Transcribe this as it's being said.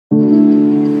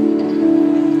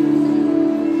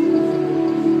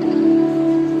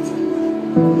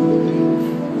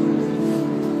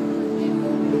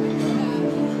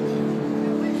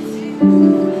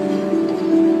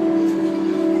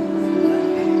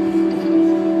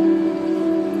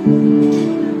Hello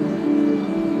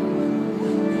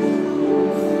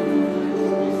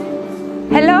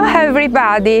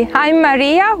everybody, I'm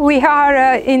Maria. We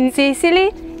are in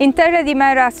Sicily, in Terre di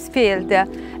Himera field.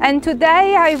 And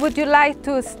today I would like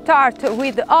to start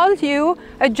with all you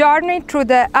a journey through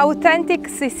the authentic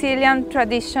Sicilian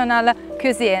traditional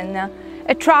cuisine.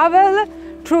 A travel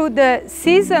through the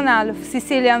seasonal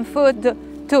Sicilian food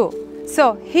too.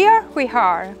 So here we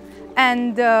are,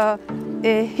 and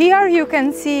here you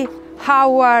can see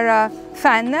our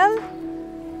fennel.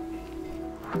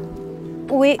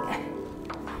 We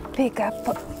pick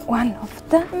up one of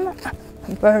them,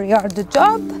 very hard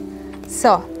job.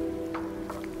 So,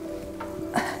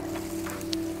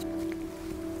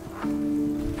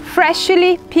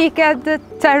 freshly picked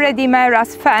Terre di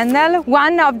Himera's fennel,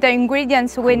 one of the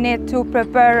ingredients we need to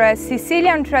prepare a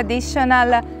Sicilian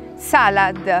traditional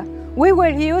salad. We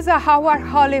will use our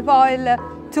olive oil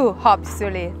too,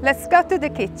 obviously. Let's go to the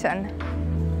kitchen.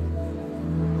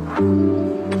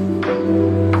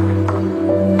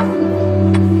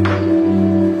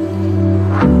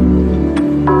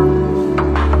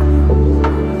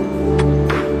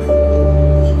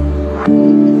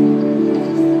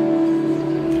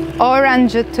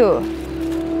 Orange too.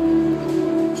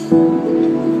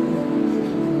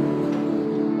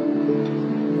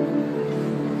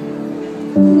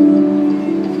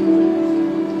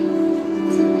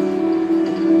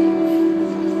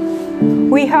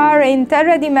 We are in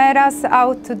Terre di Himera's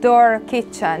outdoor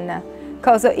kitchen,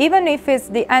 because even if it's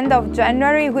the end of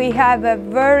January, we have a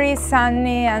very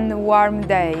sunny and warm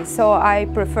day, so I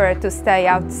prefer to stay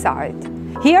outside.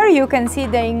 Here you can see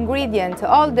the ingredients,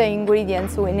 all the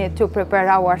ingredients we need to prepare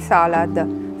our salad.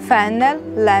 Fennel,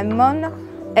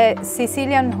 lemon, a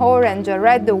Sicilian orange, a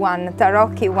red one,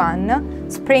 tarocchi one,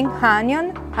 spring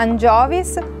onion,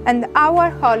 anchovies, and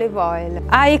our olive oil.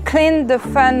 I cleaned the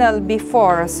fennel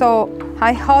before, so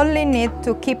I only need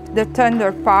to keep the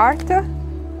tender part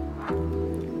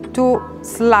to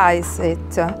slice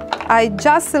it. I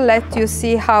just let you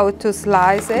see how to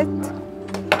slice it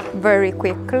very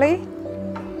quickly.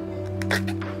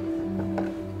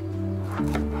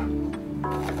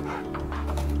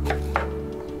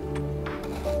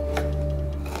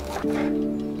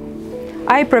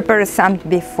 I prepared some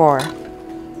before.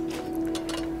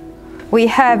 We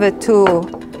have to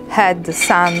add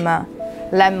some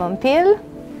lemon peel,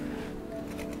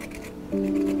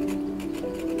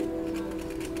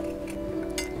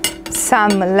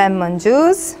 some lemon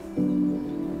juice,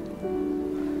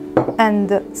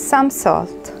 and some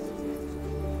salt.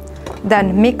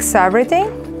 Then mix everything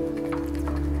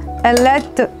and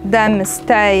let them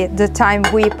stay the time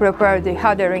we prepare the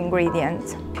other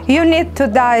ingredients. You need to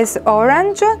dice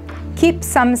orange, keep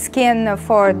some skin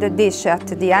for the dish at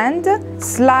the end,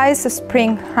 slice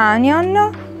spring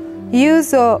onion,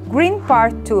 use green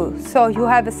part too, so you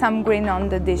have some green on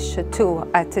the dish too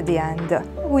at the end.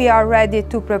 We are ready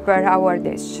to prepare our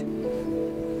dish.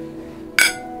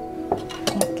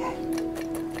 Okay.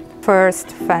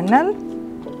 First fennel,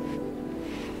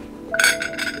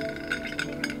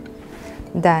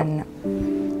 then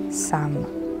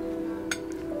some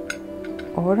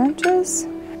oranges,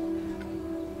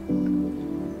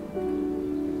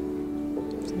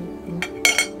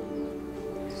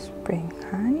 spring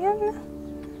onion,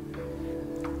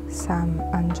 some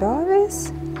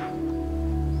anchovies,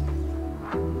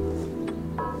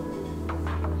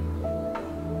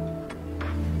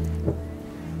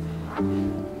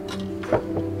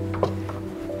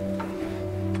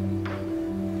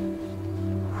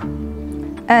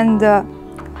 and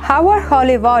our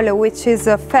olive oil, which is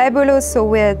fabulous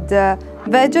with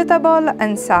vegetable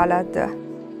and salad.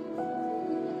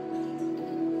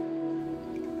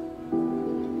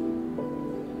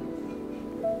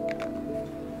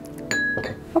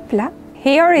 Hopla.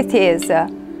 Here it is.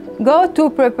 Go to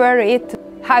prepare it.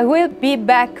 I will be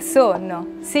back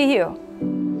soon. See you.